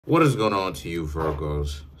What is going on to you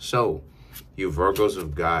Virgos? So, you Virgos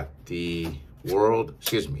have got the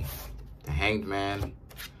Hanged Man,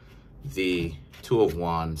 the Two of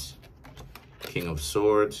Wands, King of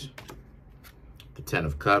Swords, the Ten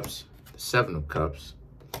of Cups, the Seven of Cups,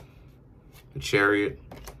 the Chariot,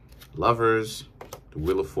 Lovers, the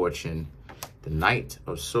Wheel of Fortune, the Knight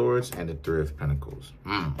of Swords, and the Three of Pentacles.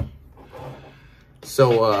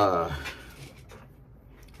 So,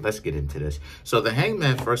 let's get into this. So the Hanged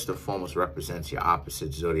Man, first and foremost, represents your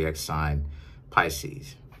opposite zodiac sign,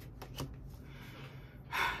 Pisces.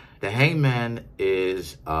 The Hanged Man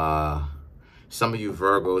is, some of you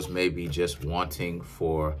Virgos may be just wanting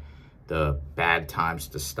for the bad times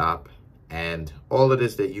to stop. And all it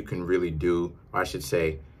is that you can really do, or I should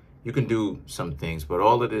say, you can do some things, but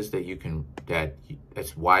all it is that you can,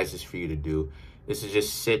 that's wisest for you to do is to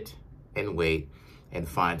just sit and wait and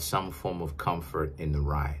find some form of comfort in the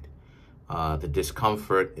ride. The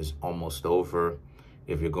discomfort is almost over.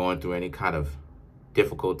 If you're going through any kind of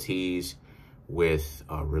difficulties with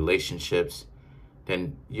relationships,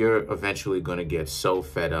 then you're eventually going to get so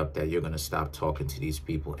fed up that you're going to stop talking to these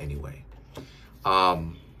people anyway.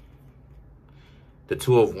 The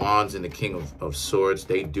Two of Wands and the King of Swords,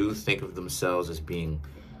 they do think of themselves as being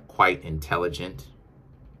quite intelligent.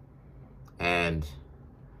 And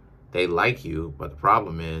they like you, but the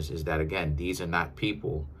problem is that, again, these are not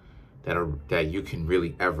people that you can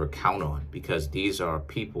really ever count on, because these are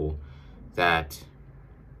people that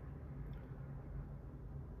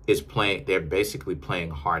they're basically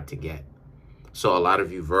playing hard to get. So a lot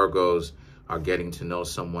of you Virgos are getting to know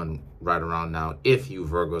someone right around now, if you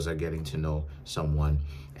Virgos are getting to know someone,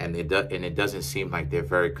 and it doesn't seem like they're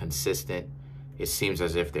very consistent. It seems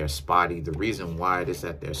as if they're spotty. The reason why it is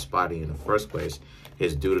that they're spotty in the first place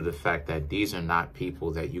is due to the fact that these are not people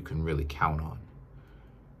that you can really count on.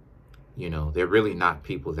 You know, they're really not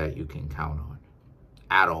people that you can count on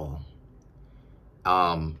at all.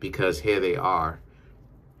 Because here they are,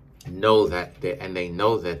 they know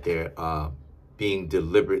that they're being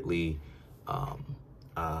deliberately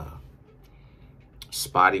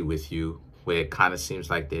spotty with you, where it kind of seems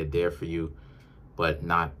like they're there for you, but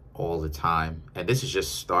not all the time. And this is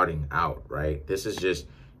just starting out, right? This is just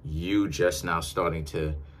you just now starting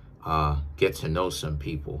to get to know some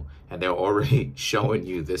people, and they're already showing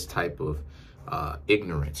you this type of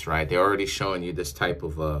ignorance, right? They're already showing you this type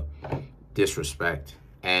of disrespect.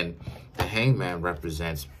 And the Hanged Man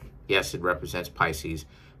represents, yes, it represents Pisces,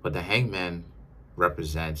 but the Hanged Man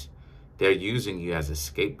represents, they're using you as a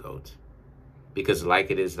scapegoat. Because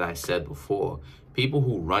like it is that I said before, people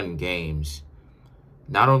who run games,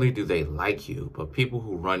 not only do they like you, but people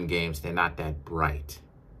who run games, they're not that bright.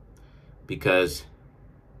 Because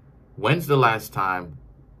when's the last time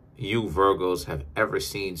you Virgos have ever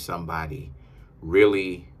seen somebody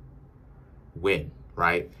really win,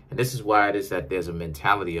 right? And this is why it is that there's a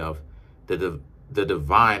mentality of the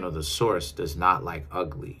divine or the source does not like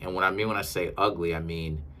ugly. And when I say ugly, I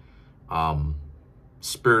mean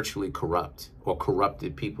spiritually corrupt or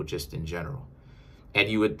corrupted people just in general. And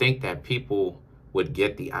you would think that people would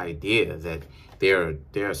get the idea that there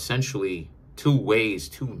are essentially two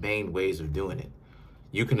main ways of doing it.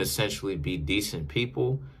 You can essentially be decent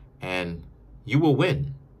people and you will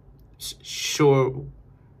win. Sure,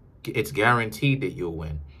 it's guaranteed that you'll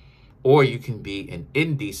win. Or you can be an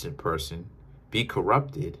indecent person, be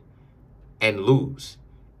corrupted, and lose.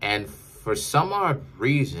 And for some odd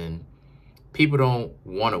reason, people don't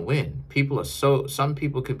want to win. Some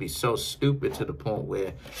people could be so stupid to the point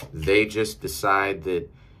where they just decide that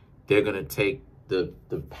they're going to take the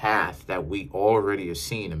path that we already have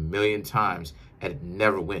seen a million times, and it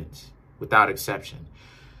never wins, without exception.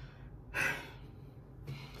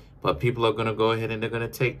 But people are going to go ahead and they're going to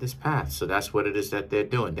take this path. So that's what it is that they're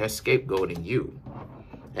doing. They're scapegoating you.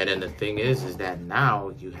 And then the thing is that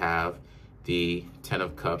now you have the Ten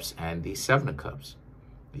of Cups and the Seven of Cups.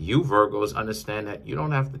 You Virgos understand that you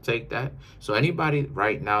don't have to take that. So anybody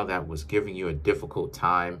right now that was giving you a difficult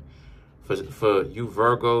time, for you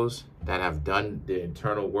Virgos that have done the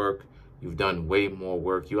internal work, you've done way more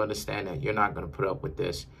work, you understand that you're not going to put up with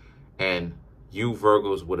this, and you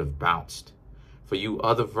Virgos would have bounced. For you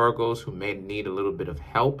other Virgos who may need a little bit of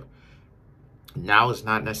help, now is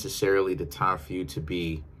not necessarily the time for you to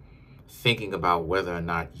be thinking about whether or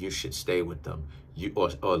not you should stay with them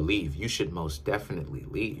or leave. You should most definitely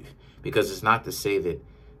leave, because it's not to say that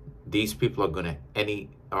these people are going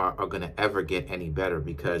to ever get any better,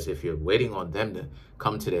 because if you're waiting on them to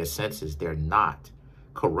come to their senses, they're not.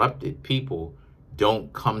 Corrupted people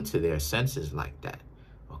don't come to their senses like that,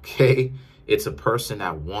 okay? It's a person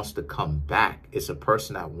that wants to come back. It's a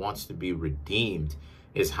person that wants to be redeemed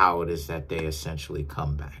is how it is that they essentially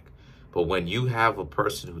come back. But when you have a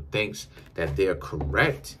person who thinks that they're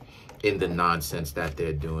correct in the nonsense that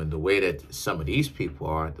they're doing, the way that some of these people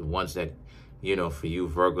are, the ones that, you know, for you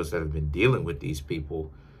Virgos that have been dealing with these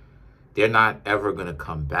people, they're not ever going to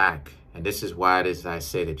come back. And this is why it is I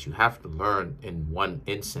say that you have to learn in one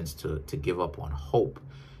instance to give up on hope,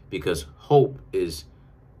 because hope is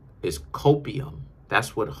copium.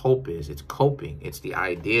 That's what hope is. It's coping. It's the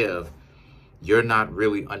idea of you're not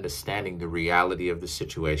really understanding the reality of the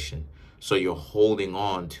situation. So you're holding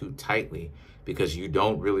on too tightly because you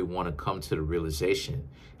don't really want to come to the realization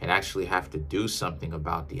and actually have to do something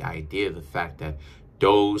about the idea of the fact that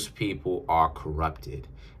those people are corrupted.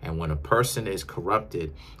 And when a person is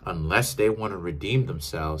corrupted, unless they want to redeem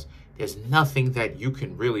themselves, there's nothing that you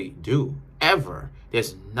can really do, ever.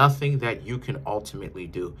 There's nothing that you can ultimately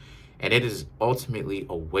do. And it is ultimately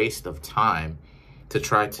a waste of time to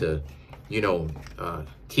try to, you know,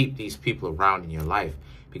 keep these people around in your life.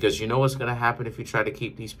 Because you know what's going to happen if you try to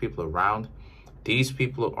keep these people around? These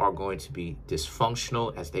people are going to be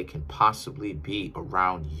dysfunctional as they can possibly be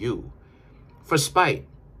around you for spite.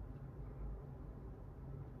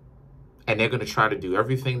 And they're going to try to do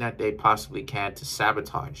everything that they possibly can to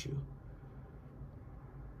sabotage you.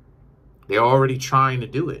 They're already trying to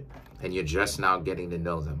do it, and you're just now getting to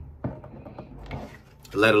know them.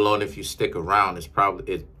 Let alone if you stick around,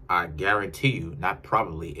 I guarantee you, not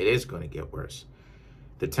probably, it is going to get worse.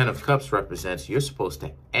 The Ten of Cups represents you're supposed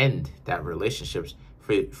to end that relationship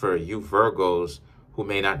for you Virgos who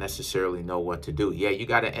may not necessarily know what to do. Yeah, you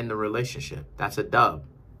got to end the relationship. That's a dub.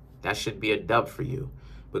 That should be a dub for you.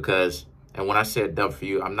 Because, and when I say a dub for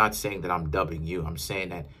you, I'm not saying that I'm dubbing you. I'm saying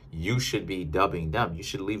that you should be dubbing them. You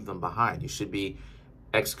should leave them behind. You should be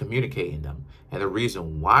excommunicating them. And the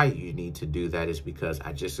reason why you need to do that is because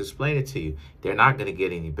I just explained it to you. They're not going to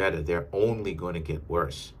get any better. They're only going to get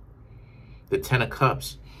worse. The Ten of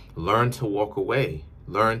Cups, learn to walk away.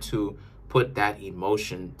 Learn to put that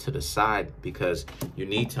emotion to the side, because you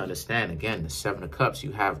need to understand, again, the Seven of Cups,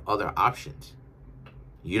 you have other options.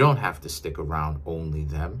 You don't have to stick around only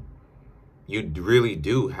them. You really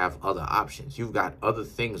do have other options. You've got other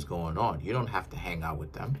things going on. You don't have to hang out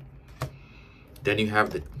with them. Then you have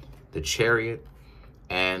the Chariot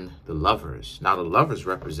and the Lovers. Now, the Lovers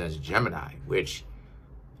represents Gemini, which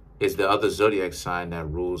is the other zodiac sign that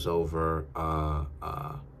rules over,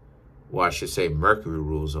 well, I should say Mercury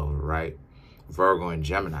rules over, right? Virgo and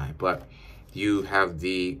Gemini. But you have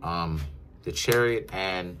the Chariot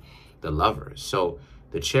and the Lovers. So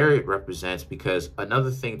the Chariot represents, because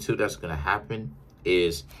another thing too that's going to happen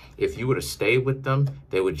is if you were to stay with them,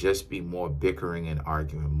 there would just be more bickering and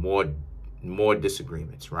arguing, more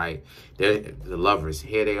disagreements, right? The Lovers,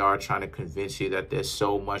 here they are trying to convince you that they're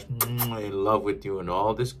so much in love with you and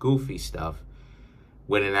all this goofy stuff,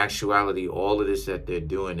 when in actuality, all of this that they're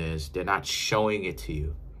doing is they're not showing it to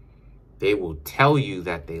you. They will tell you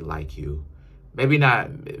that they like you. Maybe not,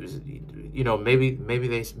 you know, maybe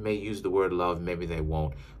they may use the word love, maybe they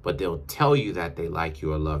won't, but they'll tell you that they like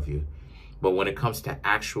you or love you. But when it comes to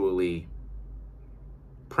actually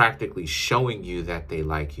practically showing you that they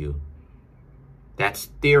like you, that's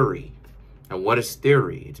theory. And what is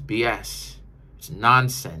theory? It's BS. It's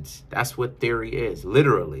nonsense. That's what theory is.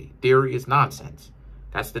 Literally, theory is nonsense.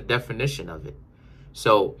 That's the definition of it.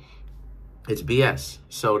 So it's BS.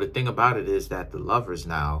 So the thing about it is that the Lovers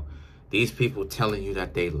now, these people telling you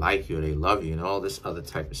that they like you, they love you, and all this other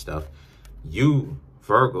type of stuff, you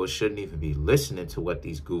Virgos shouldn't even be listening to what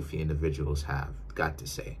these goofy individuals have got to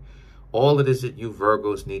say. All it is that you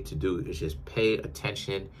Virgos need to do is just pay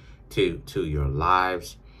attention to your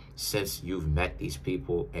lives since you've met these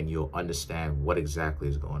people, and you'll understand what exactly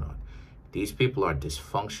is going on. These people are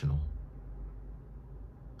dysfunctional,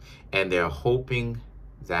 and they're hoping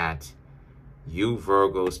that you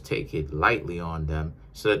Virgos take it lightly on them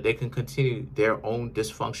so that they can continue their own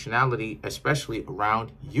dysfunctionality, especially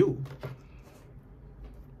around you.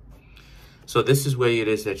 So this is where it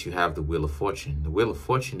is that you have the Wheel of Fortune. The Wheel of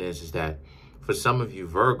Fortune is that for some of you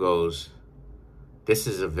Virgos, this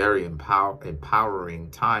is a very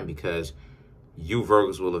empowering time, because you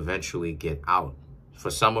Virgos will eventually get out.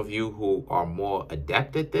 For some of you who are more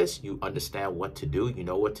adept at this, you understand what to do, you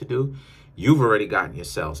know what to do. You've already gotten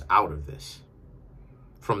yourselves out of this.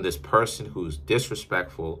 From this person who's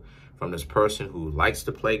disrespectful, from this person who likes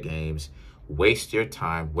to play games, waste your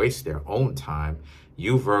time, waste their own time.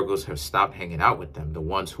 You Virgos have stopped hanging out with them, the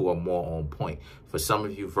ones who are more on point. For some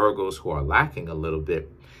of you Virgos who are lacking a little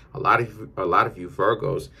bit, a lot of you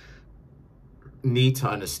Virgos need to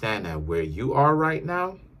understand that where you are right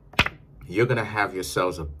now, you're going to have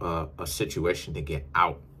yourselves a situation to get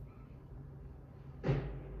out.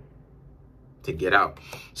 to get out.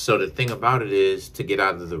 So the thing about it is to get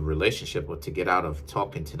out of the relationship, or to get out of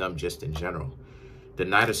talking to them just in general. The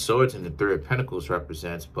Knight of Swords and the Three of Pentacles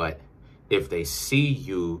represents, but if they see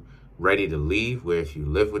you ready to leave, where if you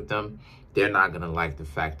live with them, they're not going to like the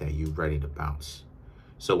fact that you're ready to bounce.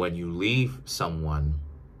 So when you leave someone,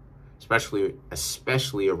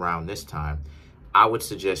 especially around this time, I would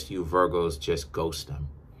suggest you Virgos just ghost them,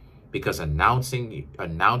 because announcing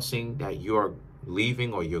that you're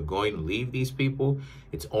leaving or you're going to leave these people,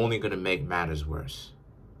 it's only going to make matters worse.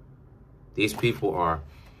 These people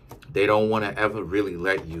they don't want to ever really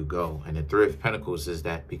let you go. And the Three of Pentacles is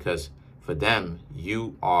that because for them,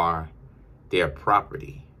 you are their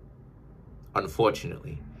property,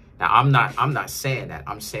 unfortunately. Now, I'm not saying that.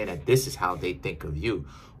 I'm saying that this is how they think of you.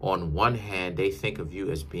 On one hand, they think of you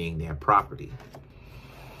as being their property.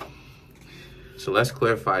 So let's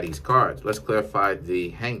clarify these cards. Let's clarify the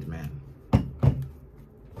Hanged Man.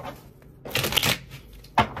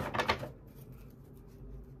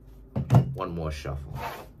 One more shuffle.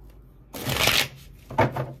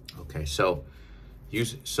 Okay, so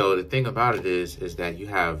the thing about it is that you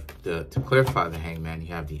have to clarify the Hanged Man, you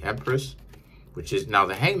have the Empress, which is, now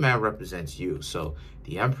the Hanged Man represents you. So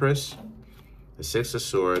the Empress, the Six of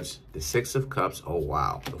Swords, the Six of Cups, oh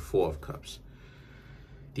wow, the Four of Cups.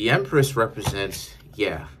 The Empress represents,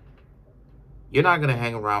 yeah, you're not going to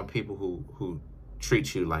hang around people who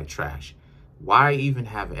treat you like trash. Why even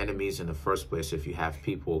have enemies in the first place if you have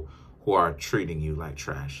people who are treating you like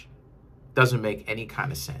trash? Doesn't make any kind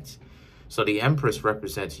of sense. So the Empress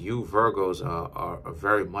represents you Virgos are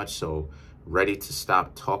very much so ready to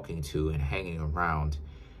stop talking to and hanging around,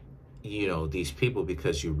 you know, these people,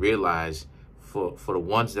 because you realize for the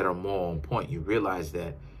ones that are more on point, you realize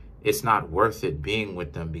that it's not worth it being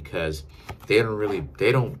with them, because they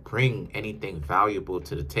don't bring anything valuable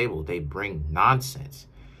to the table. They bring nonsense.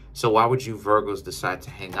 So why would you Virgos decide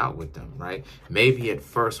to hang out with them, right? Maybe at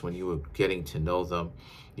first when you were getting to know them,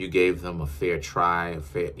 you gave them a fair try,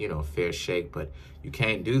 a fair shake, but you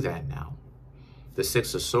can't do that now. The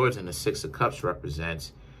Six of Swords and the Six of Cups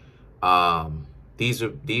represents,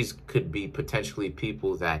 these could be potentially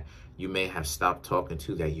people that you may have stopped talking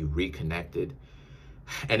to, that you reconnected.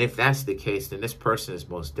 And if that's the case, then this person is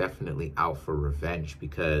most definitely out for revenge,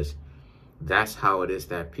 because that's how it is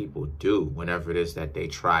that people do whenever it is that they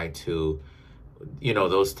try to, you know,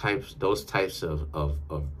 those types of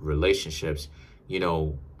relationships, you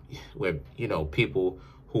know, where, you know, people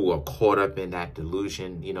who are caught up in that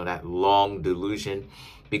delusion, you know, that long delusion,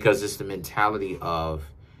 because it's the mentality of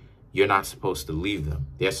you're not supposed to leave them.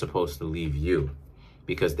 They're supposed to leave you,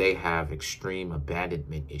 because they have extreme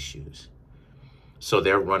abandonment issues. So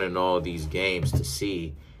they're running all these games to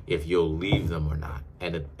see if you'll leave them or not.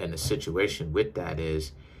 And the situation with that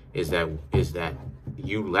is that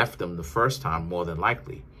you left them the first time, more than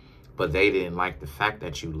likely, but they didn't like the fact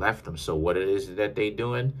that you left them. So what it is that they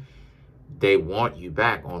doing, they want you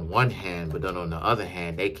back on one hand, but then on the other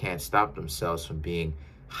hand, they can't stop themselves from being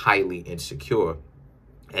highly insecure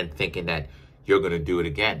and thinking that you're going to do it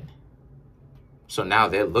again. So now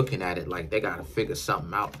they're looking at it like they got to figure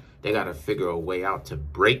something out. They got to figure a way out to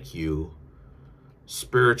break you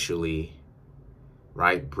spiritually,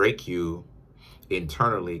 right? Break you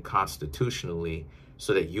internally, constitutionally,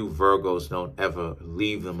 so that you Virgos don't ever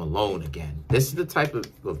leave them alone again. This is the type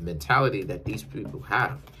of mentality that these people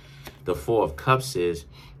have. The Four of Cups is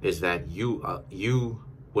that you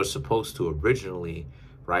were supposed to originally,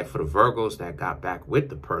 right, for the Virgos that got back with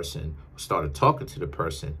the person, started talking to the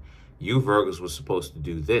person, you Virgos were supposed to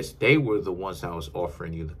do this. They were the ones that was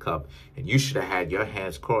offering you the cup, and you should have had your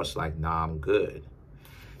hands crossed like, nah, I'm good.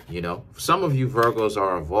 You know, some of you Virgos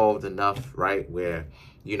are evolved enough, right, where,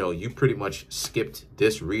 you know, you pretty much skipped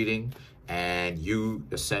this reading and you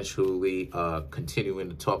essentially continuing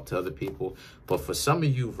to talk to other people. But for some of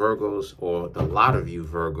you Virgos, or a lot of you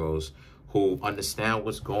Virgos who understand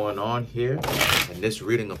what's going on here, and this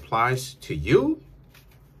reading applies to you,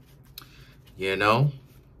 you know,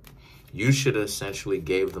 you should have essentially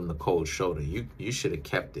gave them the cold shoulder. You should have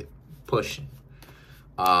kept it pushing.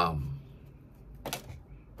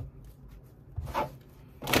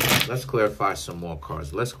 Let's clarify some more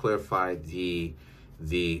cards. Let's clarify the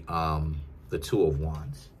Two of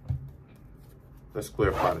Wands. Let's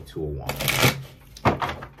clarify the Two of Wands.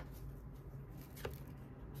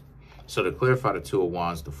 So to clarify the Two of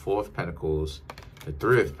Wands, the Four of Pentacles, the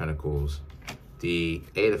Three of Pentacles, the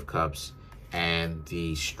Eight of Cups, and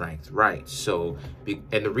the Strength, right? So,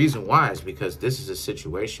 and the reason why is because this is a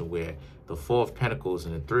situation where the Four of Pentacles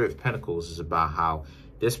and the Three of Pentacles is about how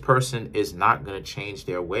this person is not going to change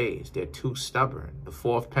their ways. They're too stubborn. The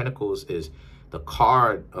Four of Pentacles is the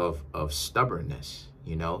card of stubbornness,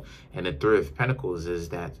 you know. And the Three of Pentacles is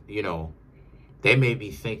that, you know, they may be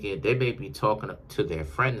thinking, they may be talking to their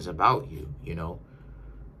friends about you, you know.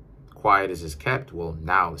 Quiet as is kept. Well,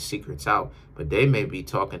 now the secret's out, but they may be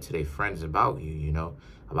talking to their friends about you, you know,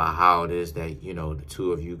 about how it is that, you know, the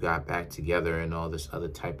two of you got back together and all this other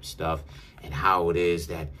type of stuff, and how it is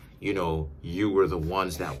that, you know, you were the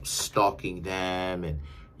ones that were stalking them and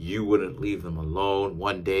you wouldn't leave them alone.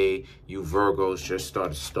 One day, you Virgos just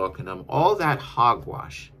started stalking them. All that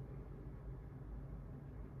hogwash,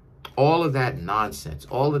 all of that nonsense,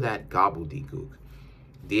 all of that gobbledygook.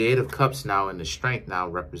 The Eight of Cups now and the Strength now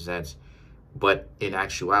represents, but in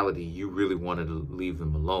actuality, you really wanted to leave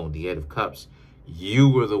them alone. The Eight of Cups, you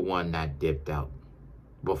were the one that dipped out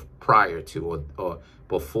prior to or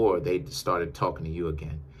before they started talking to you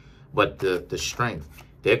again. But the Strength,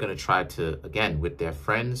 they're going to try to, again, with their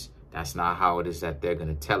friends, that's not how it is that they're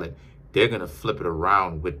going to tell it. They're going to flip it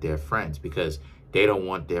around with their friends because they don't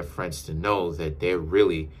want their friends to know that they're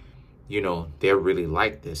really, you know, they're really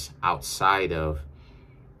like this outside of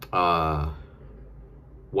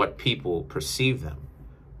what people perceive them.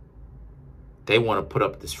 They want to put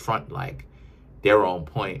up this front like their own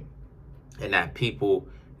point, and that people,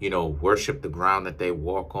 you know, worship the ground that they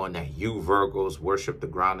walk on, that you Virgos worship the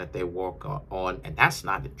ground that they walk on. And that's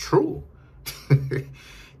not true.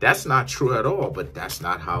 That's not true at all, but that's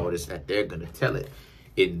not how it is that they're going to tell it.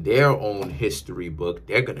 In their own history book,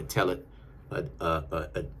 they're going to tell it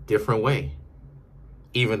a different way,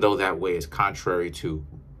 even though that way is contrary to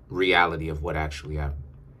reality of what actually happened.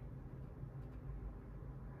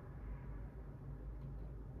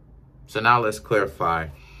 So now let's clarify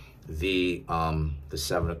the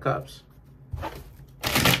Seven of Cups.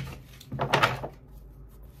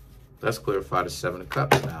 Let's clarify the Seven of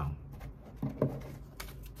Cups now.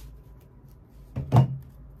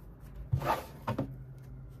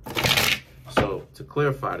 So to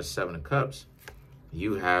clarify the Seven of Cups,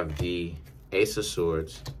 you have the Ace of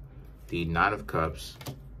Swords, the Nine of Cups,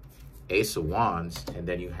 Ace of Wands, and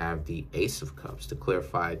then you have the Ace of Cups to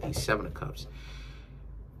clarify the Seven of Cups.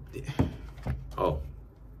 Oh,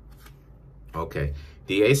 okay.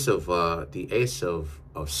 The Ace of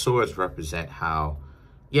Swords represent how,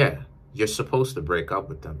 yeah, you're supposed to break up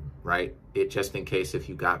with them, right? It just in case if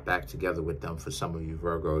you got back together with them, for some of you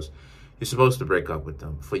Virgos, you're supposed to break up with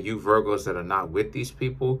them. For you Virgos that are not with these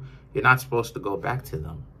people, you're not supposed to go back to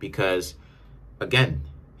them because, again,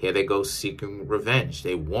 here they go seeking revenge.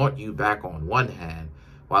 They want you back on one hand,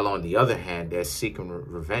 while on the other hand, they're seeking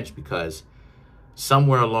revenge because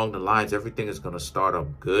somewhere along the lines, everything is going to start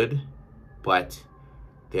up good, but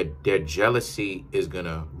their jealousy is going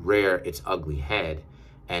to rear its ugly head.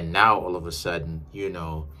 And now all of a sudden, you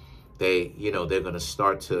know, they're going to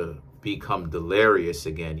start to become delirious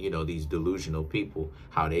again. You know, these delusional people,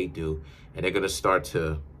 how they do. And they're going to start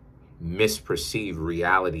to misperceive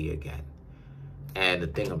reality again. And the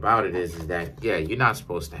thing about it is that, yeah, you're not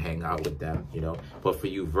supposed to hang out with them, you know. But for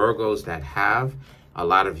you Virgos that have, a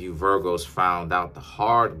lot of you Virgos found out the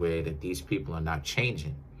hard way that these people are not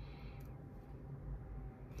changing.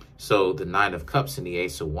 So the Nine of Cups and the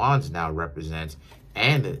Ace of Wands now represents,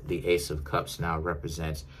 and the Ace of Cups now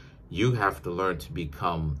represents, you have to learn to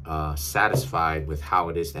become satisfied with how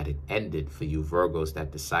it is that it ended for you Virgos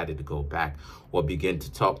that decided to go back or begin to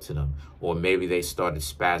talk to them. Or maybe they started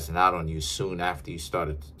spazzing out on you soon after you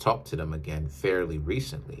started to talk to them again fairly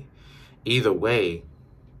recently. Either way,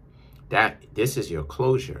 this is your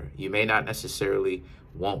closure. You may not necessarily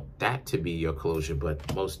want that to be your closure,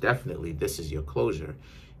 but most definitely this is your closure.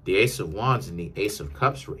 The Ace of Wands and the Ace of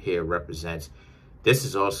Cups here represents, this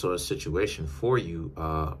is also a situation for you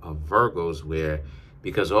of Virgos where,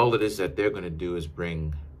 because all it is that they're going to do is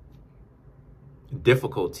bring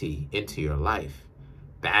difficulty into your life,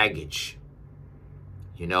 baggage,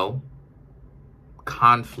 you know,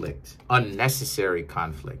 conflict, unnecessary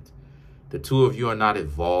conflict. The two of you are not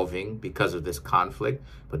evolving because of this conflict,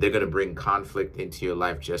 but they're going to bring conflict into your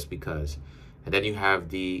life just because. And then you have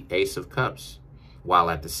the Ace of Cups,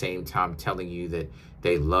 while at the same time telling you that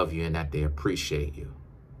they love you and that they appreciate you.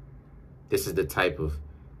 This is the type of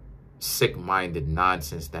sick-minded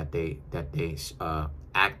nonsense that they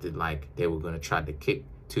acted like they were going to try to kick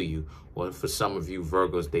to you. Or for some of you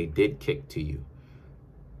Virgos, they did kick to you.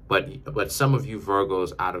 But some of you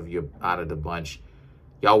Virgos out of the bunch,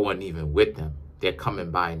 y'all wasn't even with them. They're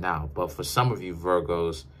coming by now. But for some of you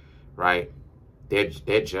Virgos, right,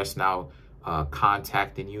 they're just now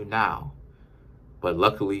contacting you now. But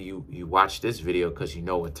luckily you watch this video because you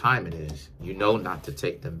know what time it is. You know not to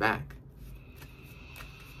take them back.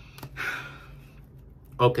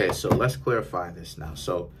 Okay, so let's clarify this now.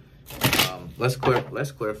 So Let's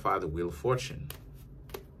clarify the Wheel of Fortune.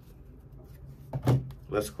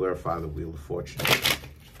 Let's clarify the Wheel of Fortune.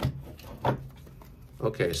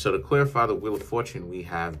 Okay, so to clarify the Wheel of Fortune, we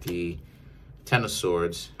have the Ten of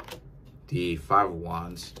Swords, the Five of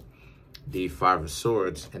Wands, the Five of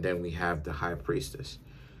Swords, and then we have the High Priestess.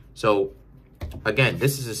 So again,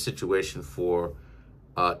 this is a situation for,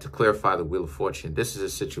 to clarify the Wheel of Fortune, this is a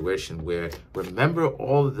situation where remember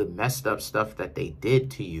all of the messed up stuff that they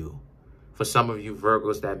did to you. For some of you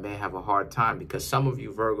Virgos that may have a hard time, because some of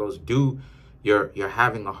you Virgos you're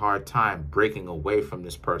having a hard time breaking away from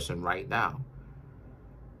this person right now.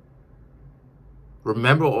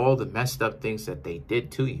 Remember all the messed up things that they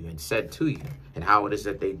did to you and said to you, and how it is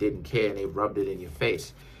that they didn't care and they rubbed it in your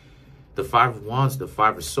face. The Five of Wands, the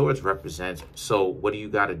Five of Swords represents, so what do you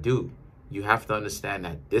got to do? You have to understand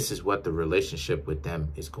that this is what the relationship with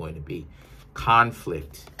them is going to be.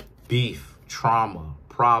 Conflict, beef, trauma,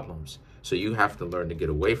 problems. So you have to learn to get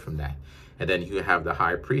away from that. And then you have the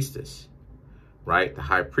High Priestess, right? The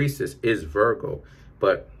High Priestess is Virgo,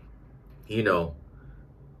 but, you know,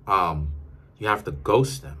 you have to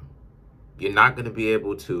ghost them. You're not going to be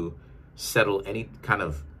able to settle any kind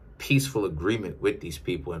of peaceful agreement with these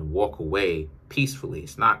people and walk away peacefully.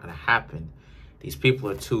 It's not going to happen. These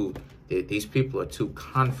people are too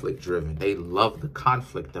conflict driven. They love the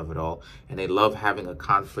conflict of it all, and they love having a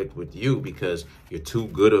conflict with you because you're too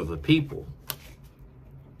good of a people.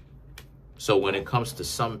 So when it comes to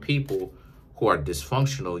some people who are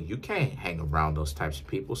dysfunctional, you can't hang around those types of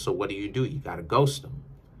people. So what do? You got to ghost them.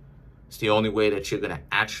 It's the only way that you're going to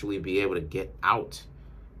actually be able to get out.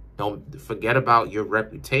 Don't forget about your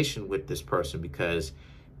reputation with this person, because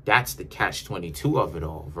that's the catch-22 of it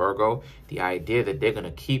all, Virgo. The idea that they're going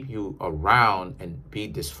to keep you around and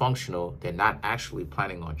be dysfunctional, they're not actually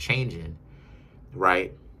planning on changing,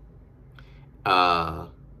 right? But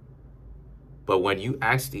when you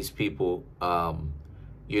ask these people,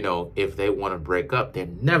 you know, if they want to break up, they're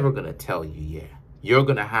never going to tell you, yeah. You're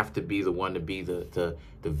going to have to be the one to be the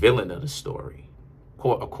villain of the story,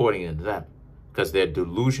 according to them, because they're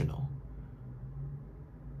delusional.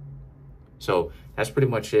 So that's pretty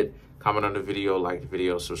much it. Comment on the video, like the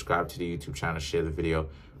video, subscribe to the YouTube channel, share the video.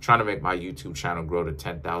 I'm trying to make my YouTube channel grow to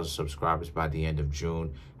 10,000 subscribers by the end of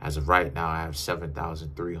June. As of right now, I have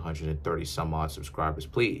 7,330 some odd subscribers.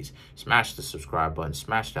 Please smash the subscribe button,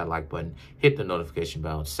 smash that like button, hit the notification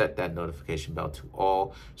bell, and set that notification bell to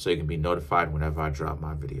all so you can be notified whenever I drop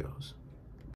my videos.